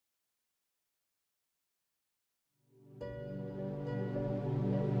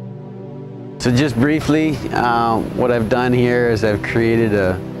So just briefly, what I've done here is I've created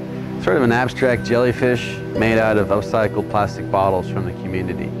a sort of an abstract jellyfish made out of upcycled plastic bottles from the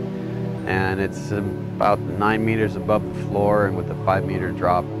community. And it's about 9 meters above the floor and with a 5-meter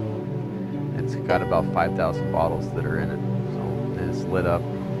drop. It's got about 5,000 bottles that are in it. So it's lit up.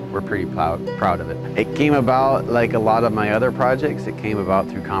 We're pretty proud of it. It came about like a lot of my other projects. It came about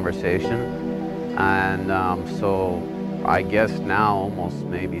through conversation. And so I guess now, almost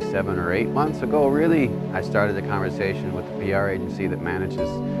maybe 7 or 8 months ago, really, I started a conversation with the PR agency that manages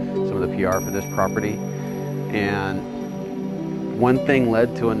some of the PR for this property. And one thing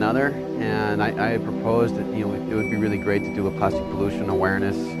led to another, and I proposed that it would be really great to do a plastic pollution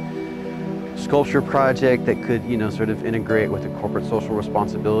awareness sculpture project that could sort of integrate with a corporate social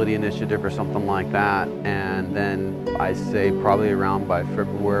responsibility initiative or something like that. And then I say probably around by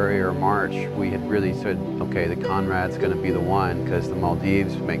February or March, we had really said, okay, the Conrad's going to be the one, because the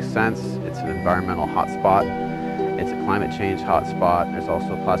Maldives makes sense. It's an environmental hotspot. It's a climate change hotspot. There's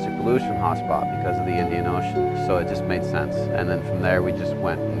also a plastic pollution hotspot because of the Indian Ocean. So it just made sense. And then from there, we just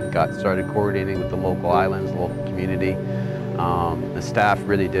went and started coordinating with the local islands, the local community. The staff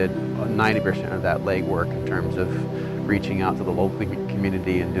really did 90% of that legwork in terms of reaching out to the local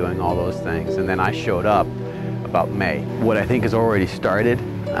community and doing all those things. And then I showed up about May. What I think has already started,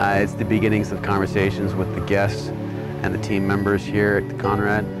 it's the beginnings of conversations with the guests and the team members here at the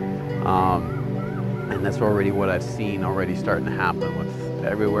Conrad. And that's already what I've seen already starting to happen, with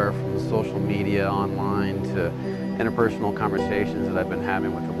everywhere from social media, online, to interpersonal conversations that I've been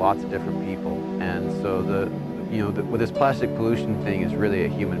having with lots of different people. And so with this plastic pollution thing is really a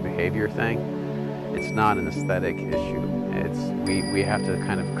human behavior thing. It's not an aesthetic issue. We have to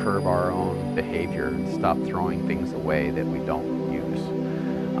kind of curb our own behavior and stop throwing things away that we don't use,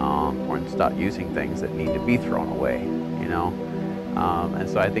 or stop using things that need to be thrown away, And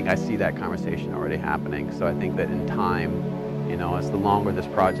so I think I see that conversation already happening. So I think that in time, as the longer this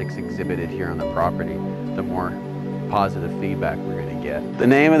project's exhibited here on the property, the more positive feedback we're going to get. The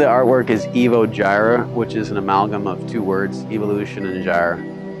name of the artwork is EvoGyre, which is an amalgam of 2 words, evolution and gyre.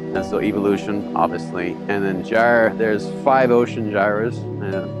 And so evolution, obviously, and then gyre, there's 5 ocean gyres,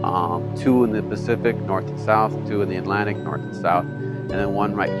 2 in the Pacific, north and south, 2 in the Atlantic, north and south, and then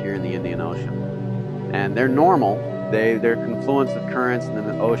 1 right here in the Indian Ocean. And they're normal. They're confluence of currents and then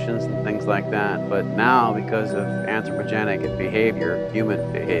the oceans and things like that. But now, because of anthropogenic behavior,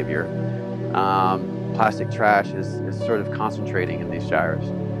 human behavior, plastic trash is sort of concentrating in these gyres.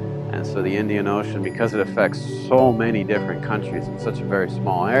 And so the Indian Ocean, because it affects so many different countries in such a very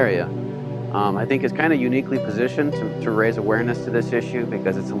small area, I think it's kind of uniquely positioned to raise awareness to this issue,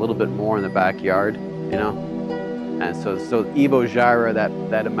 because it's a little bit more in the backyard, And so EvoGyre,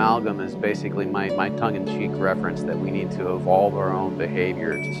 that amalgam, is basically my tongue-in-cheek reference that we need to evolve our own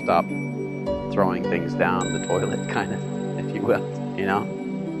behavior to stop throwing things down the toilet, kind of, if you will,